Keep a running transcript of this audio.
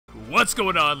What's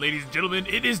going on, ladies and gentlemen?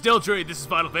 It is Deltre. This is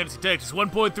Final Fantasy Tactics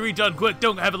 1.3 done quick.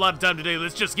 Don't have a lot of time today.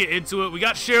 Let's just get into it. We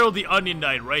got Cheryl the Onion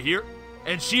Knight right here,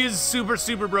 and she is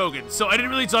super broken. So I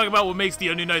didn't really talk about what makes the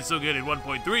Onion Knight so good in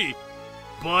 1.3,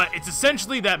 but it's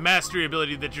essentially that mastery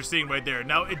ability that you're seeing right there.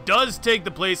 Now, it does take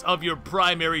the place of your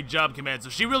primary job command, so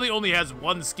she really only has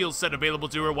one skill set available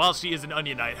to her while she is an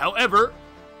Onion Knight. However,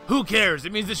 who cares?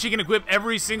 It means that she can equip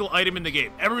every single item in the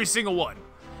game. Every single one.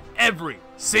 Every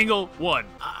single one.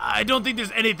 I don't think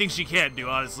there's anything she can't do,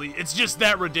 honestly. It's just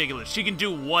that ridiculous. She can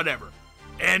do whatever.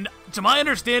 And to my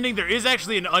understanding, there is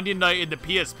actually an Onion Knight in the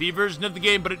PSP version of the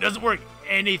game, but it doesn't work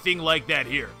anything like that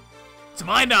here. To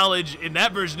my knowledge, in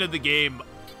that version of the game,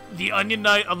 the Onion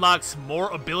Knight unlocks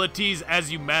more abilities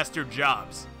as you master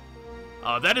jobs.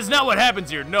 That is not what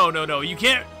happens here. No. You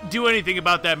can't do anything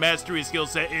about that mastery skill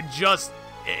set.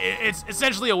 It's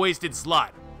essentially a wasted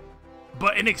slot.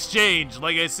 But in exchange,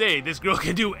 like I say, this girl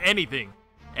can do anything.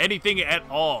 Anything at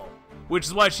all. Which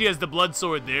is why she has the blood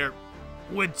sword there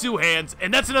with 2 hands.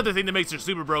 And that's another thing that makes her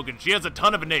super broken. She has a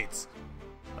ton of innates.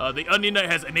 The Onion Knight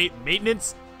has innate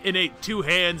maintenance, innate 2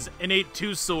 hands, innate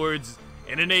 2 swords,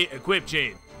 and innate equip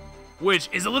chain. Which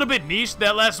is a little bit niche,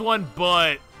 that last one,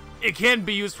 but it can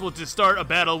be useful to start a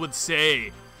battle with,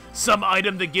 say, some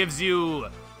item that gives you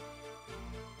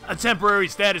a temporary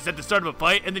status at the start of a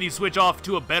fight, and then you switch off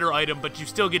to a better item, but you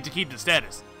still get to keep the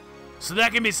status. So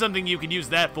that can be something you can use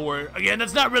that for. Again,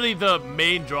 that's not really the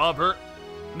main draw of her.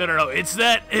 No. It's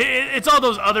that, it's all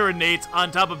those other innates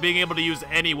on top of being able to use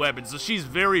any weapon, so she's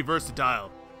very versatile.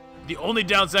 The only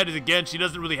downside is, again, she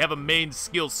doesn't really have a main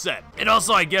skill set. And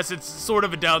also, I guess it's sort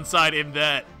of a downside in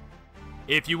that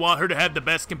if you want her to have the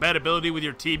best compatibility with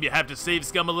your team, you have to save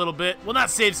scum a little bit. Well, not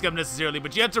save scum necessarily,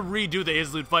 but you have to redo the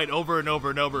Isloot fight over and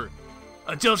over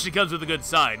until she comes with a good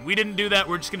sign. We didn't do that,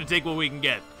 we're just going to take what we can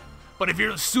get. But if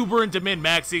you're super into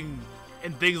min-maxing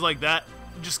and things like that,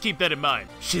 just keep that in mind.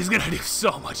 She's going to do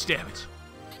so much damage.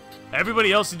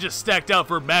 Everybody else is just stacked out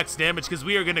for max damage because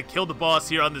we are going to kill the boss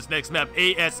here on this next map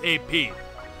ASAP.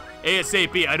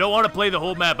 ASAP. I don't want to play the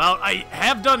whole map out. I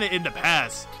have done it in the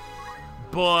past,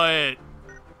 but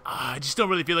I just don't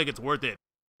really feel like it's worth it.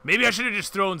 Maybe I should have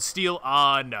just thrown steel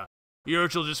on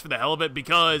Urchel just for the hell of it,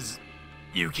 because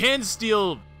you can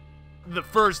steal the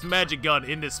first magic gun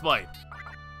in this fight.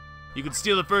 You can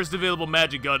steal the first available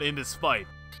magic gun in this fight.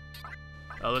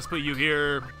 Let's put you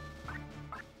here.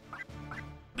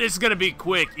 This is going to be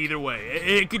quick either way.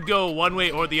 It could go one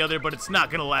way or the other, but it's not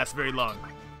going to last very long.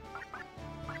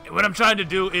 What I'm trying to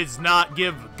do is not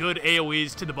give good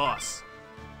AoEs to the boss,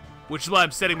 which is why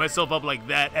I'm setting myself up like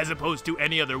that, as opposed to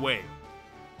any other way.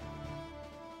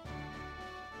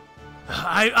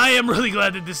 I am really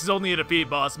glad that this is only a defeat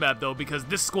boss map, though, because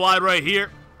this squad right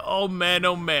here, oh man,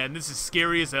 this is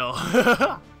scary as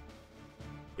hell.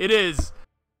 It is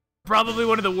probably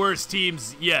one of the worst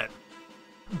teams yet,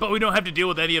 but we don't have to deal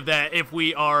with any of that if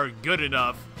we are good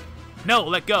enough. No,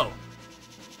 let go.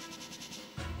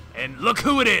 And look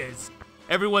who it is!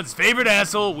 Everyone's favorite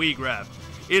asshole, Weegraf.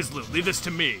 Isloot, leave this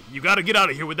to me. You gotta get out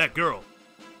of here with that girl.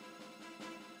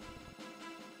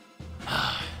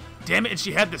 Damn it, and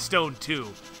she had the stone too.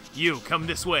 You, come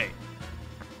this way.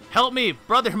 Help me,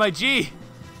 brother, my G.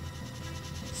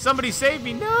 Somebody save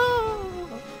me, no!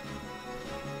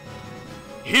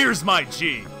 Here's my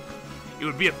G. It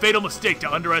would be a fatal mistake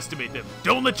to underestimate them.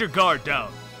 Don't let your guard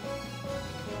down.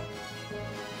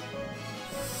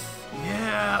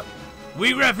 Yeah,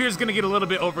 Weegraf here is gonna get a little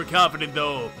bit overconfident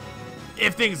though,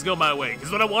 if things go my way,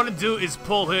 because what I want to do is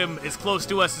pull him as close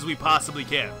to us as we possibly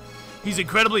can. He's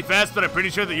incredibly fast, but I'm pretty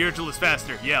sure that Urchel is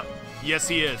faster. Yeah. Yes,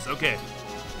 he is. Okay.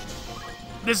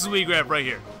 This is Weegraf right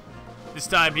here. This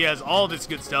time he has all this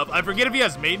good stuff. I forget if he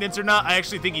has maintenance or not. I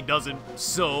actually think he doesn't.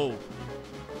 So,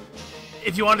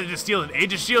 if you wanted to steal an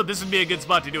Aegis shield, this would be a good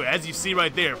spot to do it. As you see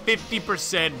right there,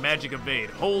 50% magic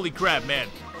evade. Holy crap, man.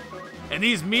 And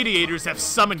these mediators have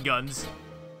summon guns,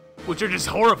 which are just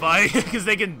horrifying, because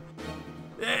they can,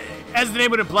 as the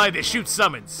name would imply, they shoot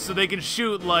summons. So they can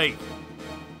shoot, like,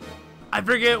 I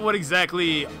forget what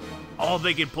exactly all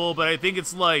they can pull, but I think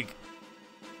it's like,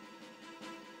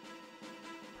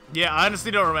 yeah, I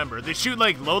honestly don't remember. They shoot,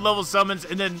 like, low-level summons,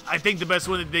 and then I think the best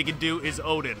one that they can do is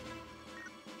Odin.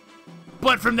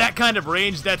 But from that kind of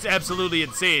range, that's absolutely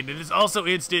insane. And it's also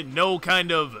instant, no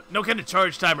kind of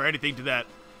charge time or anything to that.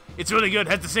 It's really good,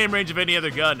 has the same range of any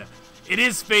other gun. It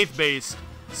is faith-based,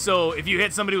 so if you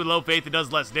hit somebody with low faith, it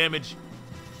does less damage.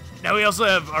 Now we also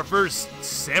have our first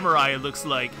samurai, it looks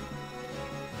like.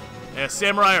 Yeah,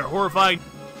 samurai are horrifying.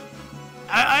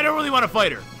 I don't really want to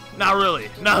fight her. Not really.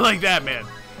 Not like that, man.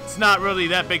 It's not really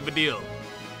that big of a deal.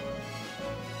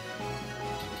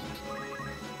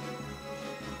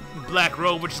 black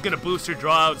robe, which is gonna boost her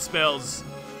draw out spells.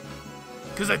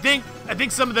 Cause I think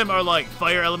some of them are like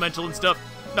fire elemental and stuff.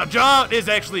 Now draw out is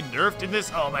actually nerfed in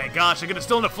this. Oh my gosh, I could have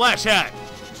stolen a flash hat.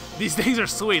 These things are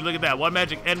sweet. Look at that. 1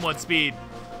 magic and 1 speed.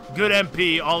 Good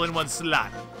MP all in one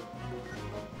slot.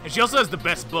 And she also has the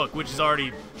best book, which is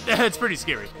already it's pretty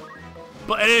scary.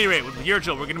 But at any rate, with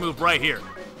Yurchel, we're gonna move right here.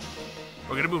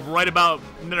 We're gonna move right about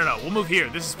no. We'll move here.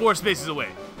 This is 4 spaces away.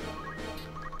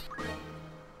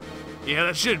 Yeah,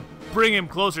 that should bring him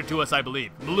closer to us, I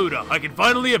believe. Maluda, I can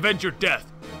finally avenge your death.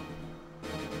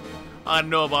 I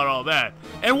don't know about all that.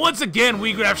 And once again,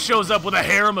 Weegraph shows up with a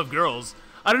harem of girls.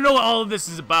 I don't know what all of this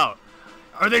is about.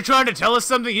 Are they trying to tell us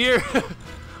something here?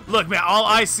 Look, man, all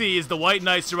I see is the White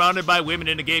Knight surrounded by women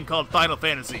in a game called Final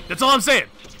Fantasy. That's all I'm saying.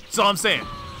 That's all I'm saying.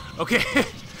 Okay?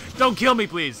 Don't kill me,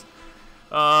 please.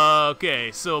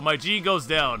 Okay, so my G goes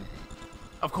down.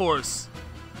 Of course.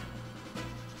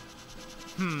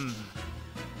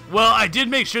 Well, I did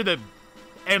make sure that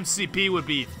MCP would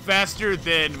be faster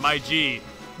than my G,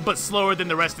 but slower than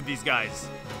the rest of these guys.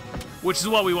 Which is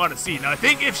what we want to see. Now, I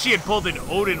think if she had pulled an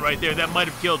Odin right there, that might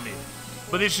have killed me.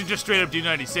 But this should just straight up do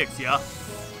 96, yeah?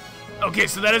 Okay,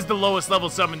 so that is the lowest level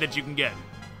summon that you can get.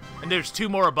 And there's 2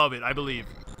 more above it, I believe.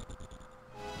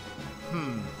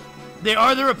 They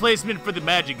are the replacement for the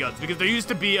magic guns, because there used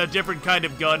to be a different kind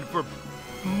of gun for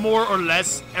more or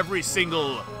less every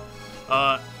single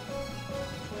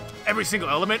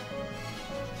element.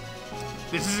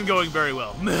 This isn't going very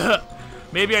well.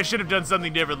 Maybe I should have done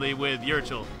something differently with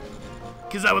Yurchel.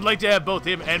 Because I would like to have both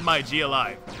him and my G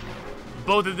alive.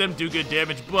 Both of them do good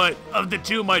damage, but of the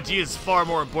 2, my G is far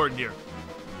more important here.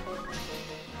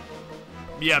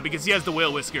 Yeah, because he has the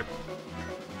Whale Whisker.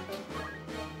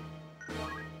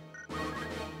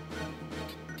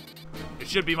 It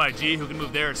should be my G who can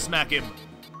move there, smack him.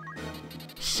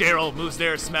 Cheryl moves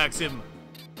there, smacks him.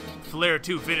 Flare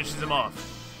 2 finishes him off.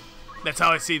 That's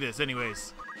how I see this,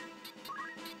 anyways.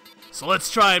 So let's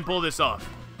try and pull this off.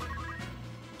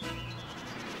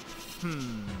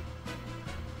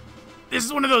 This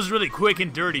is one of those really quick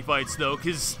and dirty fights, though,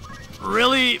 because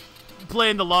really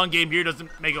playing the long game here doesn't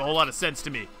make a whole lot of sense to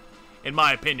me, in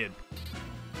my opinion.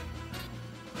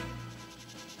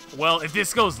 Well, if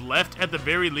this goes left, at the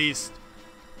very least,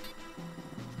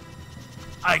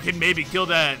 I can maybe kill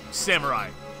that samurai,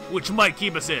 which might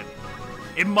keep us in.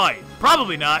 It might.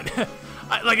 Probably not.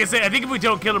 Like I said, I think if we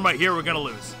don't kill him right here, we're gonna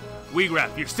lose.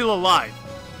 Weegraph, you're still alive.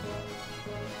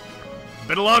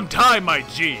 Been a long time, my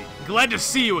G. Glad to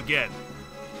see you again.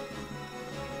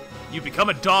 You become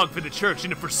a dog for the church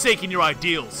and have forsaken your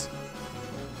ideals.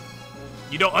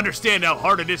 You don't understand how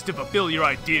hard it is to fulfill your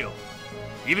ideal.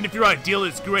 Even if your ideal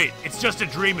is great, it's just a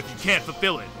dream if you can't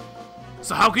fulfill it.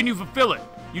 So how can you fulfill it?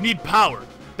 You need power.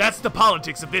 That's the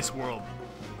politics of this world.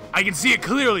 I can see it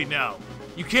clearly now.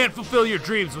 You can't fulfill your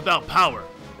dreams without power.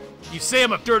 You say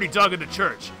I'm a dirty dog in the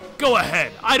church. Go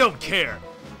ahead, I don't care.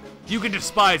 You can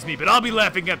despise me, but I'll be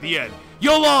laughing at the end.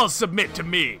 You'll all submit to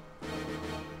me.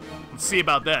 Let's see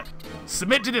about that.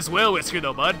 Submit to this Whale Whisker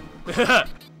though, bud.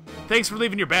 Thanks for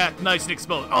leaving your bath nice and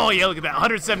exposed. Oh yeah, look at that,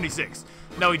 176.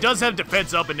 Now he does have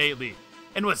defense up innately.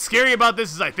 And what's scary about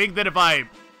this is I think that if I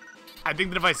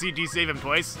CG save him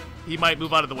twice, he might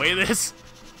move out of the way of this.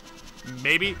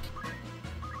 Maybe.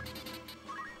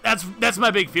 That's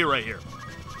my big fear right here.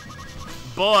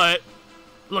 But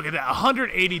look at that,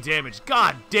 180 damage.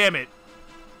 God damn it.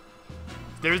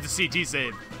 There's the CT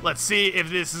save. Let's see if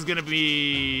this is gonna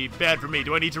be bad for me.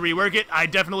 Do I need to rework it? I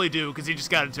definitely do, because he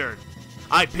just got a turn.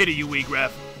 I pity you,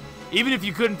 Weegraph. Even if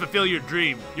you couldn't fulfill your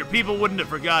dream, your people wouldn't have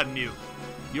forgotten you.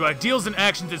 Your ideals and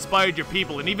actions inspired your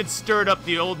people and even stirred up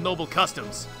the old noble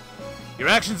customs. Your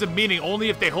actions have meaning only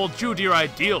if they hold true to your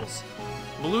ideals.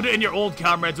 Maluda and your old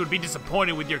comrades would be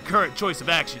disappointed with your current choice of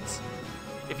actions.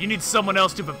 If you need someone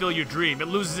else to fulfill your dream, it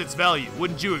loses its value.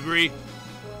 Wouldn't you agree?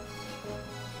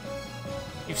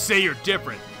 You say you're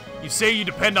different. You say you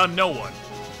depend on no one.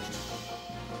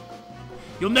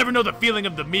 You'll never know the feeling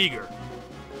of the meager.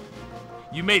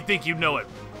 You may think you know it,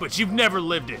 but you've never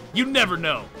lived it. You never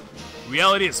know.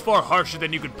 Reality is far harsher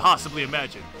than you could possibly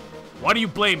imagine. Why do you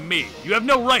blame me? You have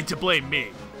no right to blame me.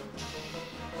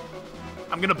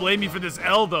 I'm gonna blame you for this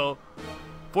L, though.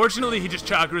 Fortunately, he just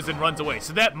chakras and runs away,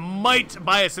 so that might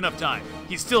buy us enough time.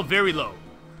 He's still very low.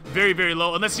 Very, very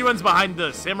low. Unless he runs behind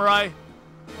the samurai,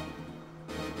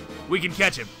 we can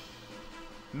catch him.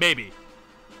 Maybe.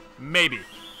 Maybe.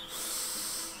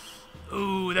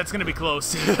 Ooh, that's gonna be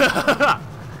close.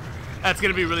 That's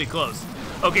gonna be really close.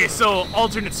 Okay, so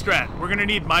alternate strat. We're gonna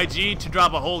need my G to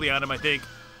drop a holy on him, I think.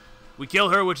 We kill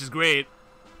her, which is great.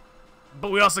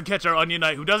 But we also catch our Onion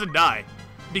Knight, who doesn't die.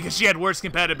 Because she had worse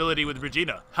compatibility with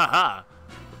Regina. Haha.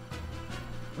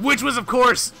 Which was, of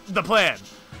course, the plan.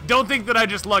 Don't think that I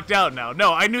just lucked out now.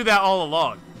 No, I knew that all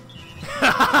along.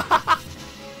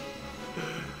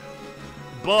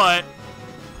 But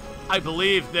I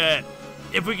believe that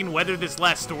if we can weather this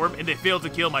last storm and they fail to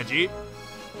kill my G,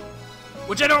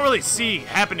 which I don't really see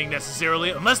happening necessarily,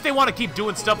 unless they want to keep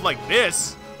doing stuff like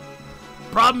this.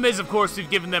 Problem is, of course, we've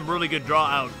given them really good draw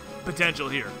out potential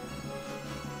here.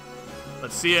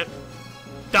 Let's see it.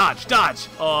 Dodge, dodge.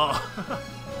 Oh.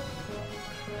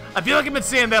 I feel like I've been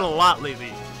saying that a lot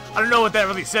lately. I don't know what that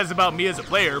really says about me as a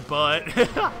player, but...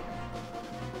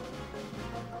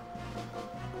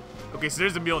 Okay, so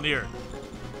there's a Mjolnir.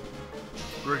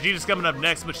 Regina's coming up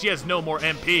next, but she has no more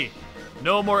MP.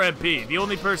 No more MP. The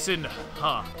only person...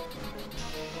 Huh.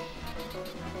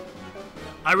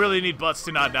 I really need Butts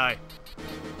to not die.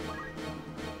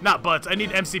 Not Butts. I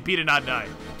need MCP to not die.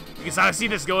 Because how I see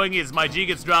this going is my G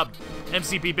gets dropped,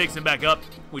 MCP picks him back up,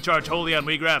 we charge Holy on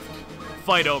Weegraph,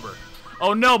 fight over.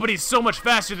 Oh no, but he's so much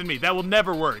faster than me. That will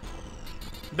never work.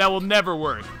 That will never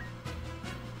work.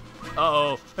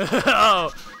 Uh-oh.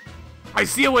 Uh-oh. I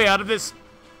see a way out of this.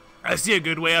 I see a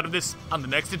good way out of this on the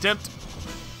next attempt.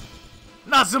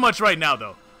 Not so much right now,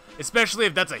 though. Especially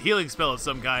if that's a healing spell of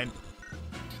some kind.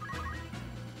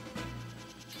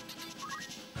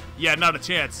 Yeah, not a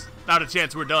chance. Not a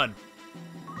chance. We're done.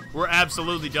 We're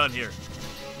absolutely done here.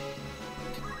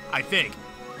 I think.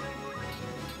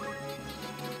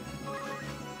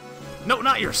 No,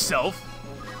 not yourself.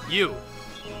 You.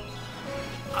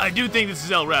 I do think this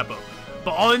is El Rapo.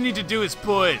 But all I need to do is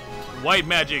put white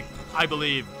magic, I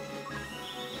believe,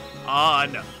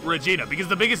 on Regina. Because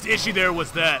the biggest issue there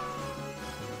was that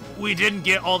we didn't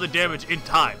get all the damage in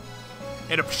time.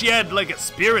 And if she had like a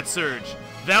Spirit Surge,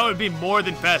 that would be more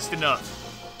than fast enough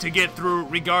to get through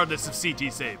regardless of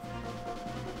CT save.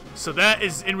 So that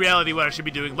is in reality what I should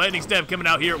be doing. Lightning Stab coming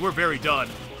out here. We're very done.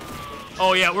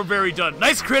 Oh yeah, we're very done.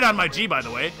 Nice crit on my G, by the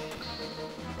way.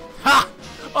 Ha!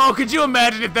 Oh, could you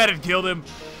imagine if that had killed him?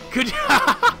 Could you,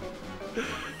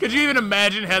 could you even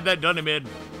imagine had that done him in?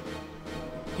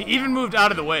 He even moved out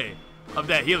of the way of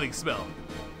that healing spell.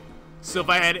 So if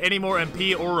I had any more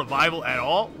MP or revival at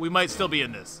all, we might still be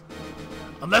in this.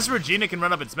 Unless Regina can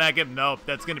run up and smack him. Nope,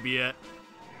 that's gonna be it.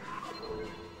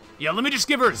 Yeah, let me just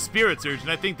give her a Spirit Surge,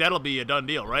 and I think that'll be a done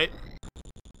deal, right?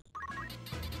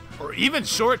 Or even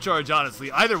Short Charge,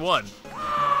 honestly. Either one.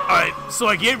 Alright, so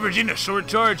I gave Regina Short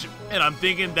Charge, and I'm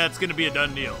thinking that's gonna be a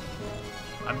done deal.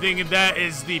 I'm thinking that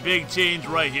is the big change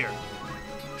right here.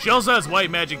 She also has white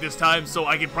magic this time, so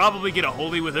I could probably get a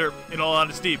Holy with her, in all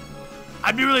honesty.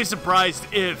 I'd be really surprised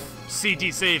if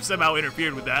CT save somehow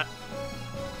interfered with that.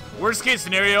 Worst case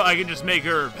scenario, I can just make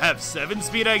her have 7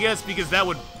 speed, I guess, because that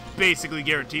would basically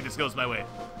guarantee this goes my way.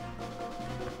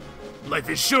 Life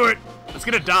is short. It's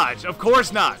gonna dodge. Of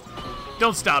course not.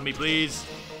 Don't stop me, please.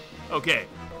 Okay,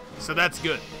 so that's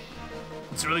good.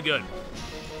 It's really good.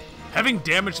 Having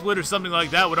damage split or something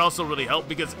like that would also really help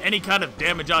because any kind of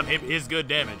damage on him is good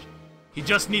damage. He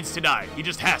just needs to die. He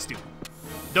just has to.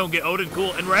 Don't get Odin,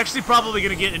 cool. And we're actually probably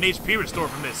gonna get an HP restore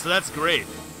from this, so that's great.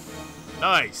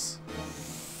 Nice.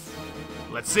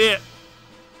 Let's see it.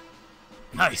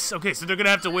 Nice. Okay, so they're gonna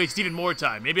have to waste even more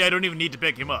time. Maybe I don't even need to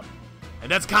pick him up.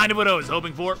 And that's kind of what I was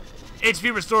hoping for.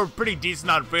 HP restore pretty decent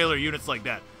on frailer units like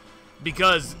that.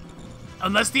 Because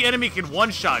unless the enemy can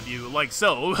one-shot you, like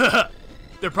so,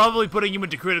 they're probably putting you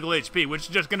into critical HP, which is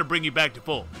just gonna bring you back to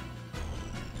full.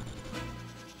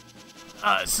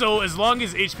 So as long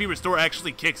as HP restore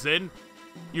actually kicks in,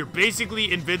 you're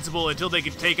basically invincible until they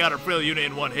can take out a frail unit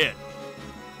in one hit.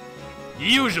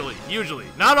 Usually.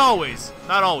 Not always,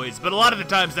 but a lot of the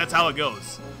times that's how it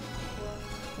goes.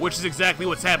 Which is exactly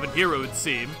what's happened here, it would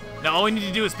seem. Now all we need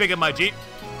to do is pick up my G.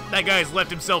 That guy has left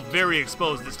himself very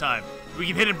exposed this time. We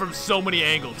can hit him from so many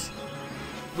angles.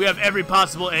 We have every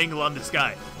possible angle on this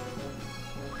guy.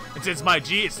 And since my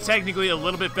G is technically a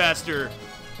little bit faster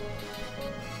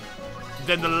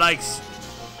than the likes...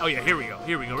 Oh yeah, here we go.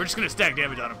 We're just gonna stack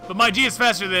damage on him. But my G is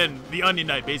faster than the Onion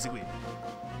Knight, basically.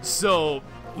 So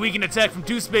we can attack from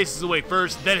 2 spaces away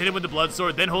first, then hit him with the Blood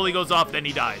Sword, then Holy goes off, then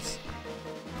he dies.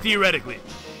 Theoretically.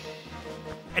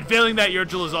 And failing that,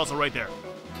 Yurchel is also right there.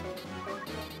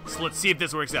 So let's see if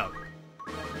this works out.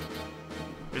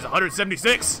 There's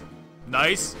 176.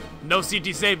 Nice. No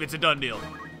CT save, it's a done deal.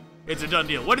 It's a done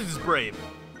deal. What is this Brave?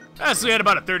 So we had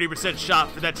about a 30%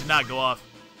 shot for that to not go off.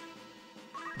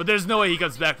 But there's no way he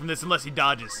comes back from this unless he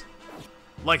dodges.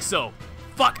 Like so.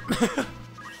 Fuck!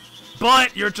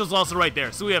 But Yurchel's also right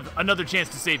there, so we have another chance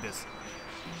to save this.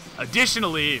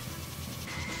 Additionally,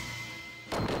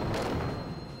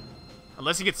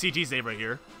 unless he gets CT save right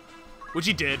here, which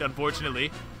he did,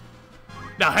 unfortunately.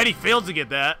 Now, had he failed to get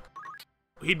that,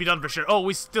 he'd be done for sure. Oh,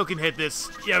 we still can hit this.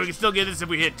 Yeah, we can still get this if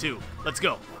we hit 2. Let's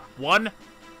go. 1.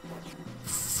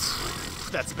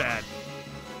 That's bad.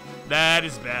 That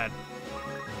is bad.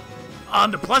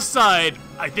 On the plus side,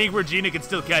 I think Regina can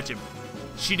still catch him.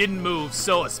 She didn't move,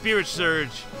 so a Spirit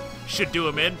Surge should do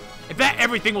him in. In fact,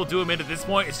 everything will do him in at this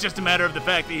point. It's just a matter of the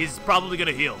fact that he's probably going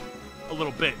to heal. A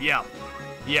little bit, yeah.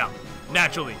 Yeah,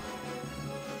 naturally.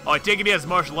 Oh, I take it he has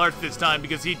martial arts this time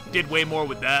because he did way more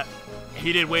with that.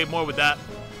 He did way more with that.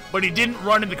 But he didn't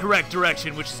run in the correct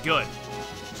direction, which is good.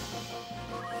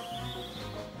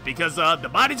 Because the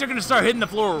bodies are going to start hitting the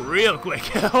floor real quick.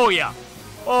 Oh, yeah.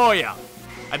 Oh, yeah.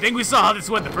 I think we saw how this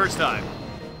went the first time.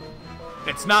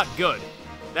 It's not good.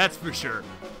 That's for sure.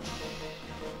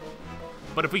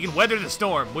 But if we can weather the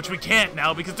storm, which we can't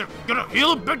now because they're going to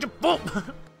heal him back to full.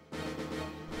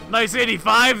 Nice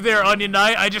 85 there, Onion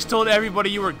Knight. I just told everybody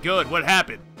you were good. What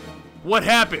happened? What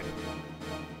happened?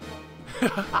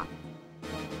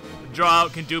 Draw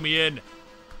out can do me in.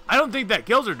 I don't think that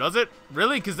kills her, does it?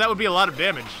 Really? Because that would be a lot of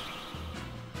damage.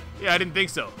 Yeah, I didn't think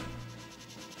so.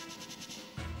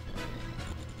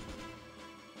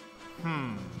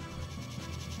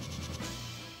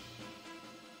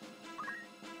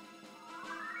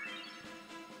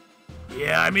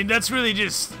 Yeah, I mean, that's really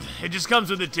just... It just comes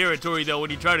with the territory, though,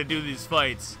 when you try to do these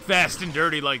fights fast and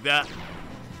dirty like that.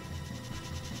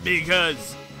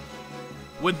 Because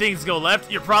when things go left,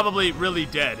 you're probably really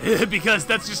dead. Because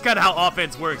that's just kind of how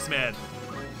offense works, man.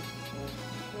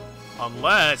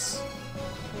 Unless...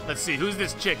 Let's see, who's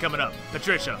this chick coming up?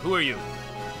 Patricia, who are you?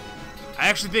 I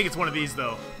actually think it's one of these,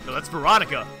 though. No, that's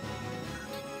Veronica.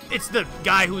 It's the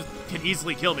guy who can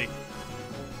easily kill me.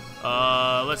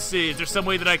 Let's see, is there some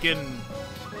way that I can...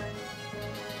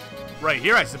 Right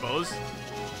here, I suppose.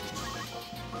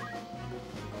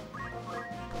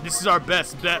 This is our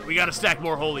best bet. We gotta stack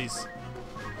more holies.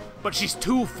 But she's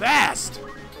too fast!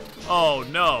 Oh,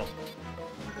 no.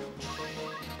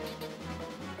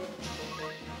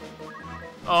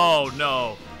 Oh,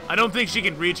 no. I don't think she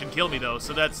can reach and kill me, though,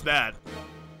 so that's that.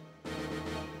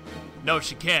 No,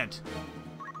 she can't.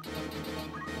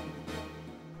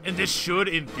 And this should,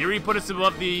 in theory, put us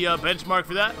above the benchmark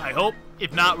for that, I hope.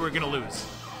 If not, we're gonna lose.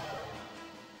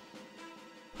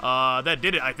 That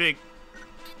did it, I think.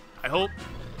 I hope.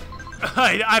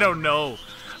 I don't know.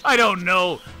 I don't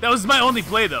know. That was my only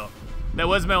play, though. That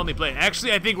was my only play.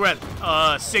 Actually, I think we're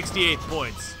at 68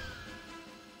 points.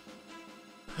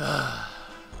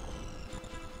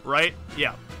 Right?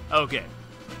 Yeah. Okay.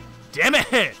 Damn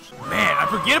it! Man, I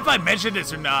forget if I mentioned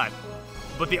this or not.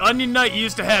 But the Onion Knight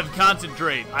used to have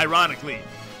Concentrate, ironically.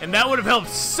 And that would have helped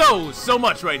so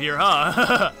much right here,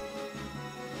 huh?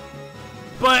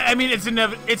 But, I mean, it's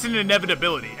an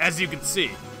inevitability, as you can see.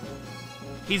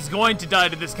 He's going to die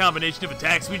to this combination of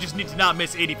attacks. We just need to not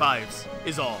miss 85s,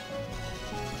 is all.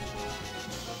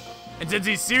 And since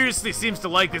he seriously seems to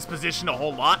like this position a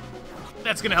whole lot,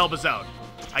 that's going to help us out.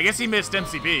 I guess he missed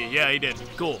MCB. Yeah, he did.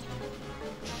 Cool.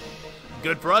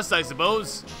 Good for us, I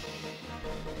suppose.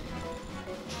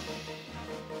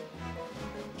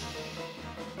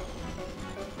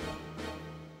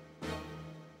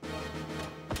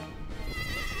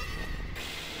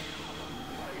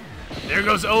 There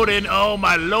goes Odin. Oh,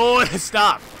 my lord.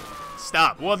 Stop.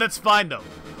 Stop. Well, that's fine, though.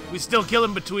 We still kill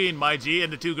him between my G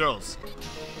and the two girls.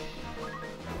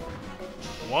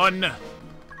 1,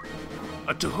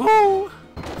 2,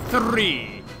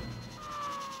 3.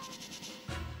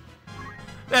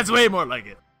 That's way more like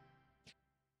it.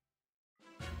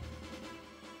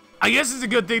 I guess it's a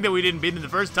good thing that we didn't beat him the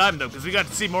first time, though, because we got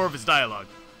to see more of his dialogue.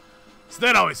 So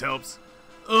that always helps.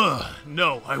 Ugh,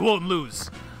 no, I won't lose.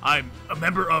 I'm a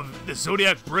member of the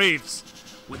Zodiac Braves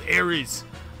with Ares.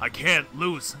 I can't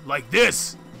lose like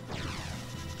this.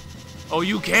 Oh,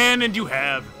 you can and you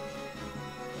have.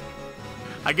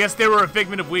 I guess they were a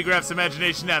figment of Wheatgraph's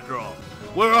imagination after all.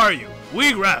 Where are you?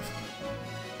 Wheatgraph!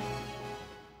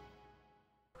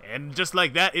 And just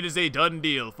like that, it is a done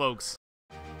deal, folks.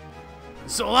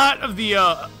 So a lot of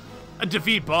the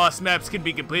defeat boss maps can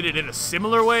be completed in a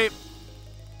similar way.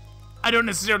 I don't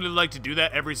necessarily like to do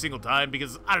that every single time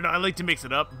because, I don't know, I like to mix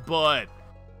it up, but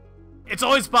it's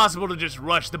always possible to just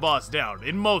rush the boss down,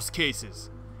 in most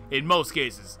cases. In most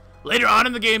cases. Later on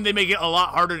in the game, they make it a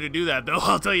lot harder to do that, though,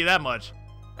 I'll tell you that much.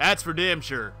 That's for damn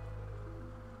sure.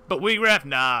 But Wheatgraph,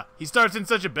 nah. He starts in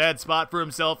such a bad spot for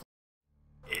himself.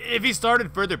 If he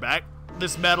started further back,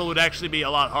 this battle would actually be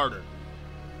a lot harder.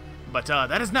 But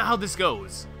that is not how this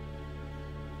goes.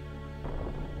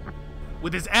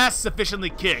 With his ass sufficiently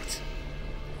kicked,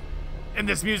 and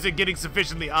this music getting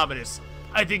sufficiently ominous,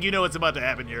 I think you know what's about to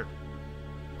happen here.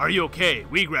 Are you okay,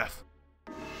 Wheatgraph?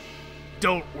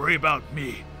 Don't worry about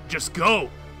me. Just go!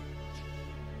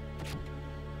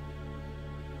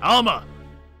 Alma!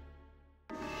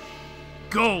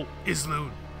 Go,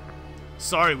 Isloon!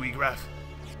 Sorry, Weegraf.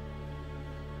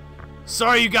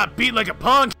 Sorry you got beat like a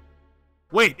punk!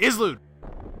 Wait, Isloon!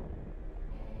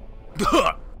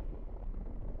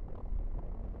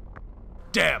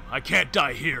 Damn, I can't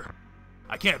die here.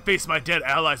 I can't face my dead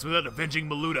allies without avenging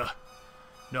Maluda.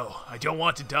 No, I don't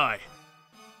want to die.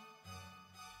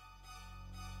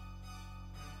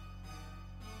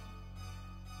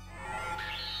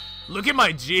 Look at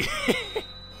my G.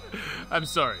 I'm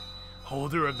sorry.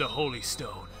 Holder of the Holy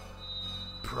Stone.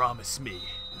 Promise me.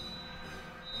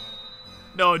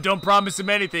 No, don't promise him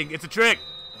anything. It's a trick.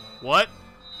 What?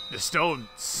 The stone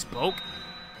spoke?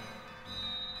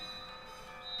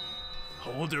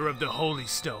 Holder of the Holy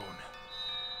Stone.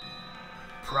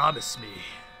 Promise me.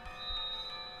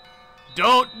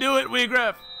 Don't do it,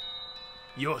 Weegraf!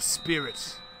 Your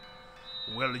spirit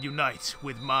will unite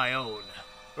with my own.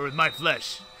 Or with my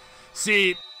flesh.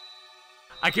 See,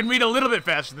 I can read a little bit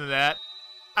faster than that.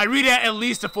 I read at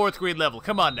least a 4th grade level.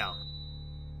 Come on now.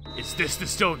 Is this the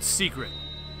stone's secret?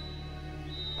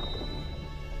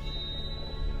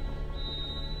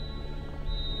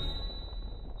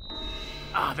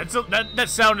 Ah, that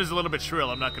sound is a little bit shrill,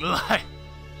 I'm not gonna lie.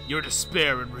 Your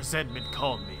despair and resentment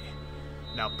calm me.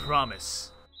 Now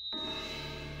promise.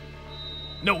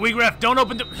 No, Weegraf, don't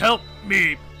open the— help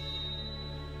me!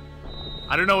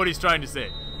 I don't know what he's trying to say.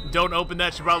 Don't open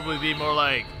that should probably be more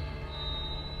like,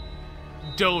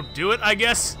 don't do it, I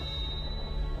guess?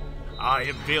 I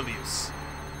am Velius,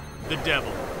 the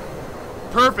devil.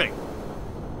 Perfect!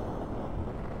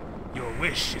 Your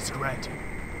wish is granted.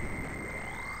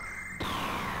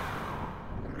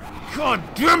 God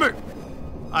damn it!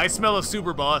 I smell a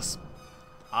super boss.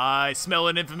 I smell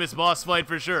an infamous boss fight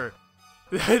for sure.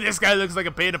 This guy looks like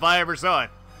a pain if I ever saw it.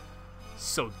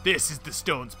 So this is the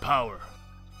stone's power.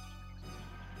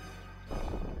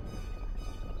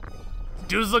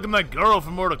 Dude's looking like Goro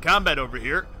from Mortal Kombat over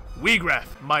here.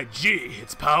 Weegraf, my G,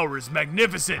 its power is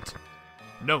magnificent.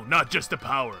 No, not just the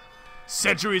power.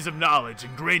 Centuries of knowledge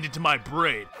ingrained into my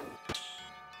brain.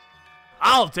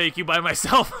 I'll take you by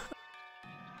myself.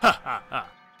 Ha ha ha.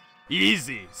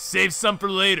 Easy. Save some for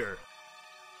later.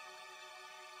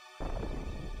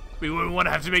 We wouldn't want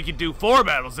to have to make you do 4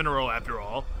 battles in a row after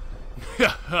all.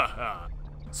 Ha ha ha.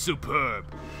 Superb.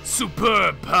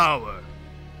 Superb power.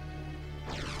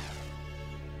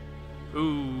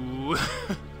 Ooh.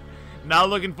 Not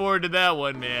looking forward to that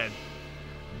one, man.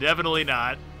 Definitely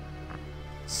not.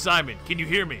 Simon, can you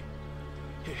hear me?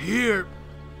 Here.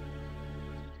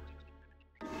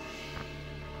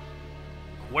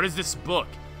 What is this book?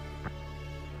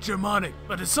 Germanic.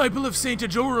 A disciple of Saint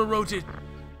Ajora wrote it.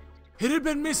 It had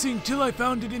been missing till I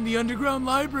found it in the underground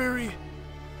library.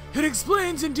 It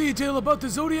explains in detail about the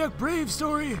Zodiac Brave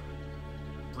story.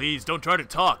 Please, don't try to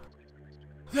talk.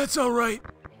 That's alright.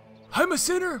 I'm a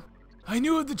sinner. I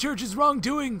knew of the church's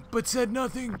wrongdoing, but said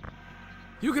nothing.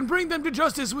 You can bring them to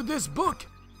justice with this book.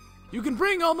 You can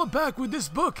bring Alma back with this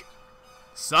book.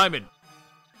 Simon.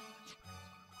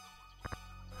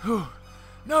 Whew.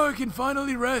 Now I can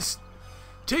finally rest.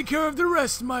 Take care of the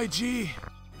rest, my G.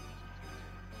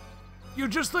 You're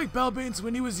just like Balbanes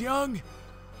when he was young.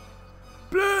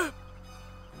 Blah!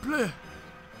 Blah.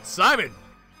 Simon!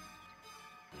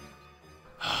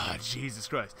 Ah, Jesus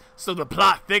Christ. So the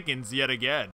plot thickens yet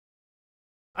again.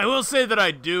 I will say that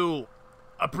I do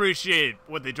appreciate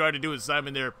what they tried to do with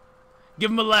Simon there. Give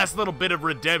him a last little bit of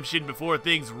redemption before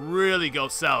things really go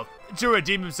south. To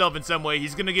redeem himself in some way,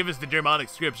 he's gonna give us the Germanic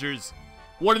scriptures.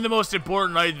 One of the most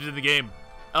important items in the game.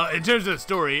 In terms of the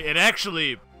story, and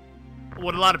actually,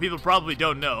 what a lot of people probably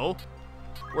don't know.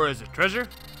 Where is it? Treasure?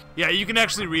 Yeah, you can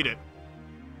actually read it.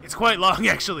 It's quite long,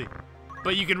 actually.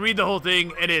 But you can read the whole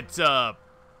thing, and it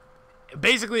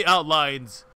basically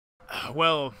outlines,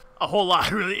 well, a whole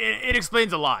lot, really. It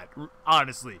explains a lot,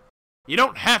 honestly. You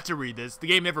don't have to read this. The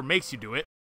game never makes you do it.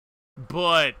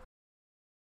 But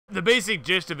the basic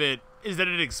gist of it is that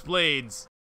it explains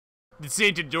that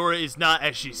Saint Ajora is not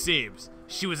as she seems.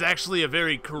 She was actually a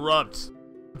very corrupt,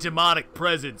 demonic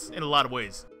presence in a lot of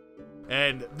ways.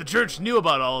 And the church knew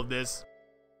about all of this.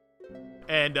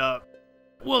 And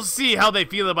we'll see how they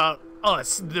feel about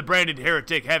us, the branded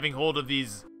heretic, having hold of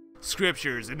these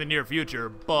scriptures in the near future.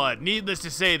 But needless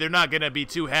to say, they're not going to be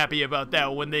too happy about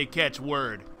that when they catch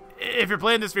word. If you're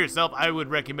playing this for yourself, I would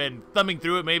recommend thumbing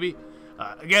through it maybe.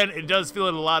 Again, it does fill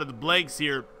in a lot of the blanks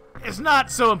here. It's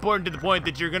not so important to the point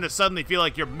that you're going to suddenly feel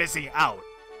like you're missing out.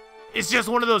 It's just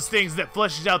one of those things that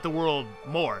fleshes out the world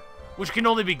more, which can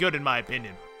only be good in my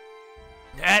opinion.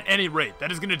 At any rate,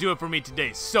 that is going to do it for me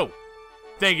today. So,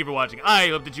 thank you for watching. I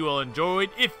hope that you all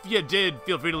enjoyed. If you did,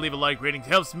 feel free to leave a like rating. It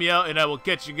helps me out, and I will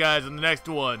catch you guys in the next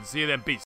one. See you then. Peace.